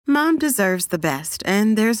Mom deserves the best,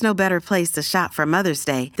 and there's no better place to shop for Mother's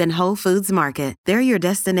Day than Whole Foods Market. They're your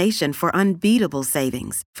destination for unbeatable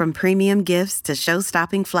savings, from premium gifts to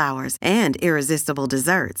show-stopping flowers and irresistible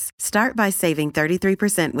desserts. Start by saving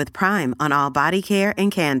 33% with Prime on all body care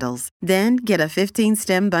and candles. Then get a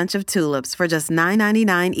 15-stem bunch of tulips for just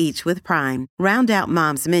 $9.99 each with Prime. Round out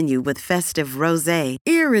Mom's menu with festive rosé,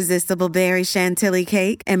 irresistible berry chantilly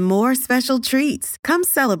cake, and more special treats. Come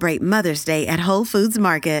celebrate Mother's Day at Whole Foods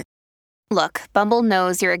Market. Look, Bumble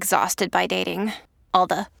knows you're exhausted by dating. All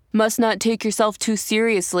the, must not take yourself too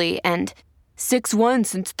seriously, and 6'1"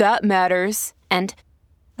 since that matters, and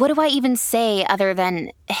what do I even say other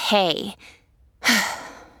than, hey?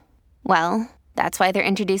 Well, that's why they're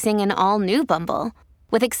introducing an all-new Bumble,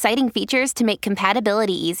 with exciting features to make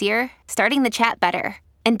compatibility easier, starting the chat better,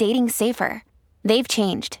 and dating safer. They've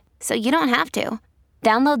changed, so you don't have to.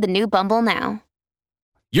 Download the new Bumble now.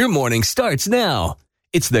 Your morning starts now.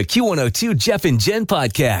 It's the Q102 Jeff and Jen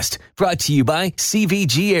podcast, brought to you by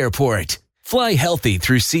CVG Airport. Fly healthy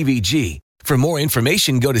through CVG. For more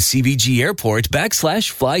information, go to CVG Airport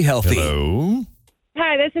 /fly healthy. Hello.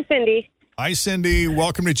 Hi, this is Cindy. Hi, Cindy.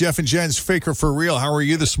 Welcome to Jeff and Jen's Faker for Real. How are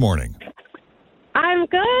you this morning? I'm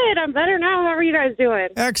good. I'm better now. How are you guys doing?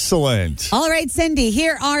 Excellent. All right, Cindy,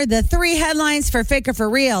 here are the 3 headlines for Faker for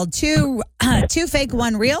Real. Two fake,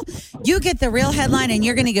 1 real. You get the real headline, and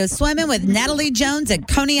you're going to go swimming with Natalie Jones at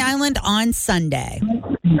Coney Island on Sunday.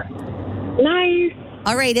 Nice.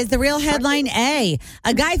 All right, is the real headline A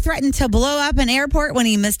guy threatened to blow up an airport when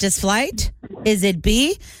he missed his flight? Is it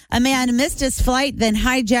B, a man missed his flight, then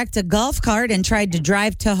hijacked a golf cart and tried to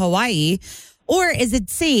drive to Hawaii? Or is it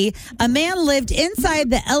C, a man lived inside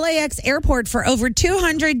the LAX airport for over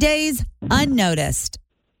 200 days unnoticed?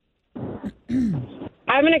 I'm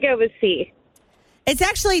going to go with C. It's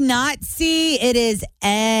actually not C, it is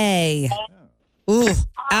A. Ooh,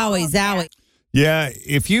 owie, zowie. Yeah,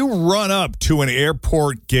 if you run up to an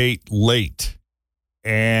airport gate late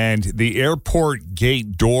and the airport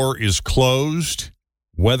gate door is closed,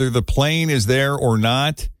 whether the plane is there or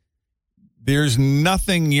not, there's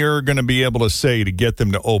nothing you're going to be able to say to get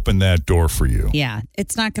them to open that door for you. Yeah,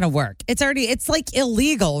 it's not going to work. It's like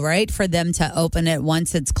illegal, right, for them to open it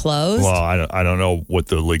once it's closed? Well, I don't know what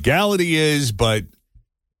the legality is, but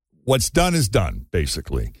what's done is done,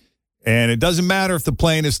 basically. And it doesn't matter if the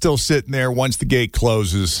plane is still sitting there once the gate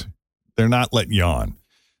closes. They're not letting you on.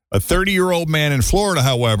 A 30-year-old man in Florida,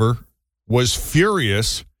 however, was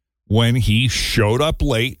furious when he showed up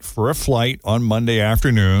late for a flight on Monday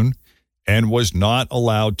afternoon and was not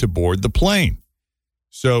allowed to board the plane.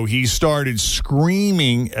 So he started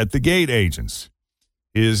screaming at the gate agents.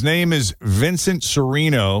 His name is Vincent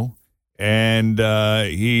Sereno, and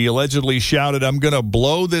he allegedly shouted, "I'm going to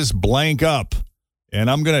blow this blank up, and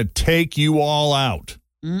I'm going to take you all out."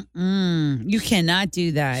 You cannot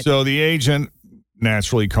do that. So the agent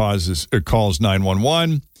naturally calls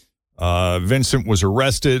 911. Vincent was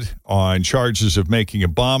arrested on charges of making a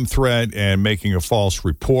bomb threat and making a false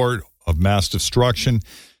report of mass destruction.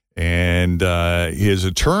 And his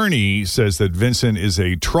attorney says that Vincent is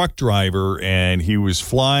a truck driver and he was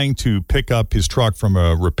flying to pick up his truck from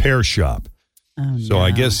a repair shop. Oh, so no. I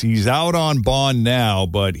guess he's out on bond now,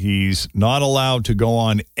 but he's not allowed to go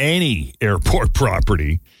on any airport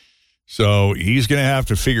property. So he's going to have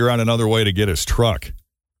to figure out another way to get his truck.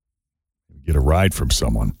 Get a ride from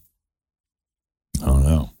someone. I don't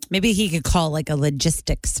know. Maybe he could call like a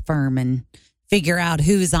logistics firm and figure out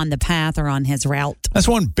who's on the path or on his route. That's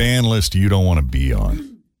one ban list you don't want to be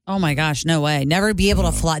on. Oh, my gosh. No way. Never be able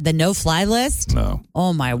to fly. The no-fly list? No.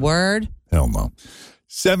 Oh, my word. Hell no.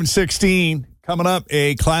 7:16. Coming up,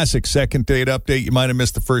 a classic second date update. You might have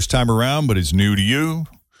missed the first time around, but it's new to you.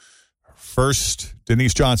 First,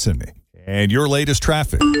 Denise Johnson and your latest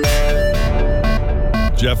traffic.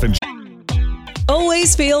 Jeff and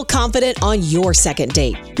Always feel confident on your second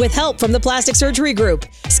date. With help from the Plastic Surgery Group.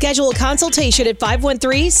 Schedule a consultation at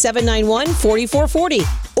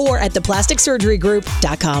 513-791-4440 or at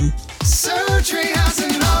theplasticsurgerygroup.com. Surgery has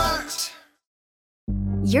an art.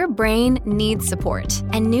 Your brain needs support,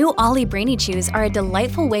 and new Ollie Brainy Chews are a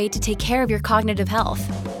delightful way to take care of your cognitive health.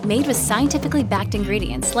 Made with scientifically backed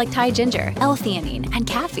ingredients like Thai ginger, L-theanine, and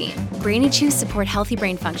caffeine, Brainy Chews support healthy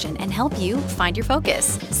brain function and help you find your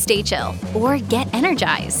focus, stay chill, or get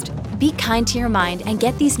energized. Be kind to your mind and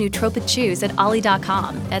get these nootropic chews at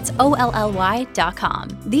ollie.com. That's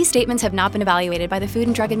OLLY.com. These statements have not been evaluated by the Food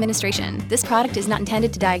and Drug Administration. This product is not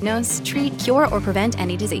intended to diagnose, treat, cure, or prevent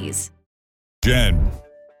any disease. Jen.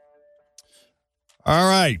 All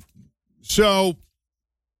right. So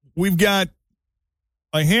we've got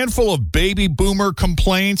a handful of baby boomer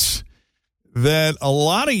complaints that a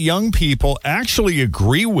lot of young people actually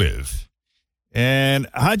agree with. And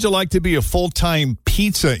how'd you like to be a full-time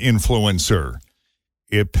pizza influencer?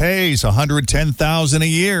 It pays $110,000 a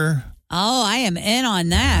year. Oh, I am in on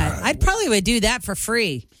that. I probably would do that for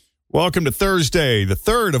free. Welcome to Thursday, the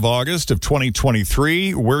 3rd of August of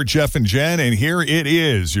 2023. We're Jeff and Jen, and here it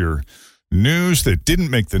is, your news that didn't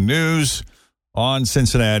make the news on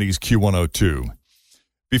Cincinnati's Q102.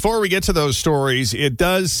 Before we get to those stories, it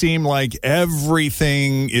does seem like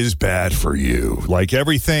everything is bad for you. Like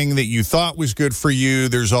everything that you thought was good for you,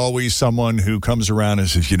 there's always someone who comes around and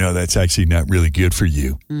says, that's actually not really good for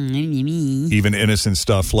you. Even innocent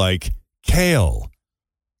stuff like kale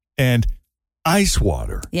and ice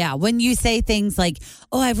water. Yeah, when you say things like,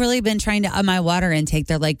 I've really been trying to up my water intake,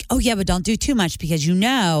 they're like, yeah, but don't do too much because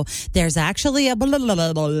there's actually a blah, blah,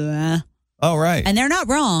 blah, blah. Oh, right. And they're not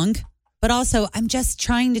wrong. But also, I'm just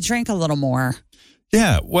trying to drink a little more.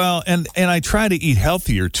 Yeah, well, and I try to eat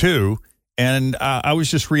healthier, too. And I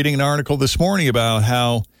was just reading an article this morning about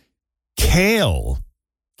how kale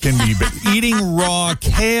can be eating raw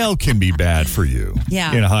kale can be bad for you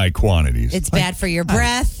in high quantities. It's bad for your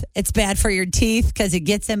breath. It's bad for your teeth because it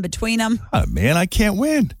gets in between them. Oh, man, I can't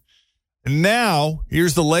win. And now,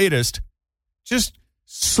 here's the latest. Just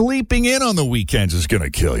sleeping in on the weekends is going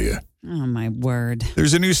to kill you. Oh, my word.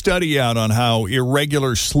 There's a new study out on how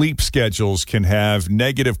irregular sleep schedules can have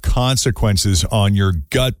negative consequences on your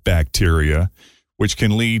gut bacteria, which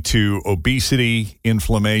can lead to obesity,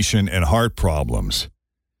 inflammation, and heart problems.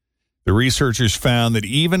 The researchers found that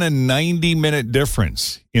even a 90-minute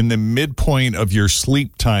difference in the midpoint of your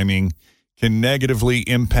sleep timing can negatively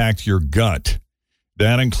impact your gut.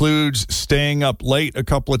 That includes staying up late a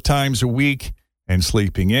couple of times a week and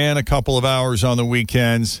sleeping in a couple of hours on the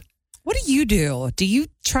weekends. What do you do? Do you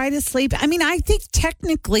try to sleep? I mean, I think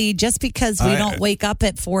technically just because we don't wake up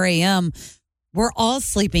at 4 a.m., we're all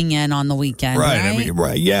sleeping in on the weekend, right?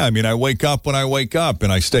 I wake up when I wake up,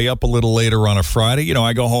 and I stay up a little later on a Friday.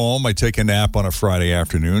 I go home, I take a nap on a Friday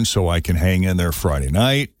afternoon so I can hang in there Friday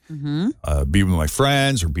night, be with my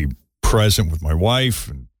friends or be present with my wife.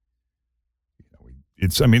 And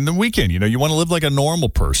the weekend, you want to live like a normal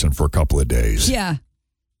person for a couple of days. Yeah.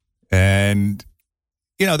 And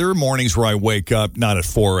there are mornings where I wake up not at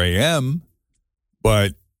 4 a.m.,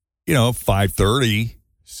 but, 5:30,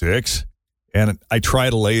 6, and I try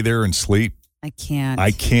to lay there and sleep. I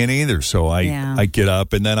can't either. So I get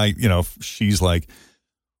up, and then she's like,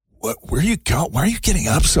 "What? Where you go? Why are you getting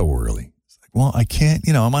up so early?" It's like, well, I can't,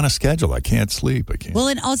 I'm on a schedule. I can't sleep. I can't. Well,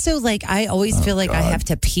 and also, I always feel like I have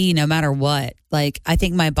to pee no matter what. I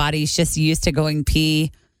think my body's just used to going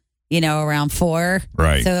pee, around 4.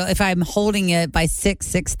 Right. So if I'm holding it by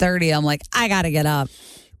 6:30, I'm like, I got to get up.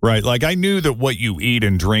 Right. I knew that what you eat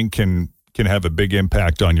and drink can have a big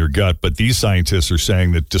impact on your gut, but these scientists are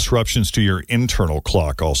saying that disruptions to your internal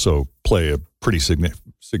clock also play a pretty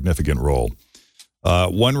significant role.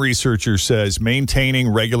 One researcher says maintaining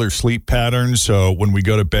regular sleep patterns, so when we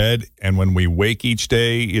go to bed and when we wake each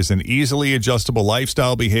day, is an easily adjustable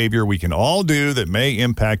lifestyle behavior we can all do that may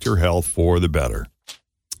impact your health for the better.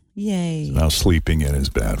 Yay. So now sleeping in is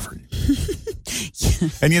bad for you.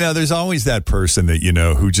 And, there's always that person that,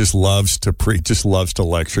 who just loves to just loves to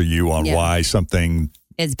lecture you on why something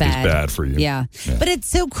is bad for you. Yeah. But it's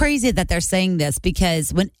so crazy that they're saying this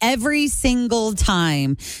because when every single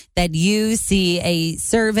time that you see a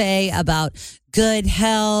survey about good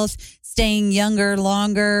health, staying younger,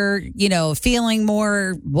 longer, feeling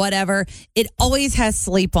more, whatever, it always has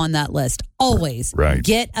sleep on that list. Always. Right.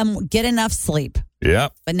 Get enough sleep. Yeah.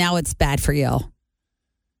 But now it's bad for you.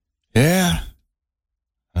 Yeah.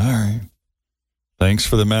 All right. Thanks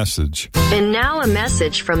for the message. And now a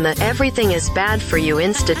message from the Everything is Bad for You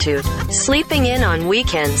Institute. Sleeping in on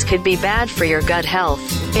weekends could be bad for your gut health.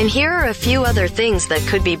 And here are a few other things that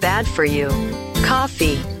could be bad for you.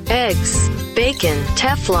 Coffee, eggs, bacon,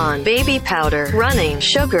 Teflon, baby powder, running,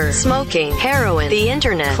 sugar, smoking, heroin, the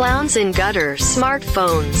internet, clowns in gutters,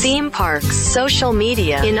 smartphones, theme parks, social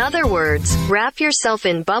media. In other words, wrap yourself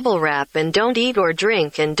in bubble wrap and don't eat or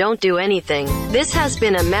drink and don't do anything. This has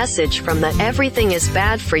been a message from the Everything is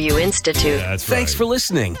Bad for You Institute. That's right. Thanks for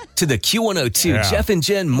listening to the Q102 Jeff and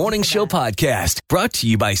Jen Morning Show podcast, brought to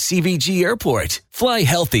you by CVG Airport. Fly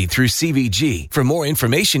healthy through CVG. For more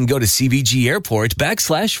information, go to CVG Airport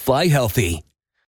 /fly healthy.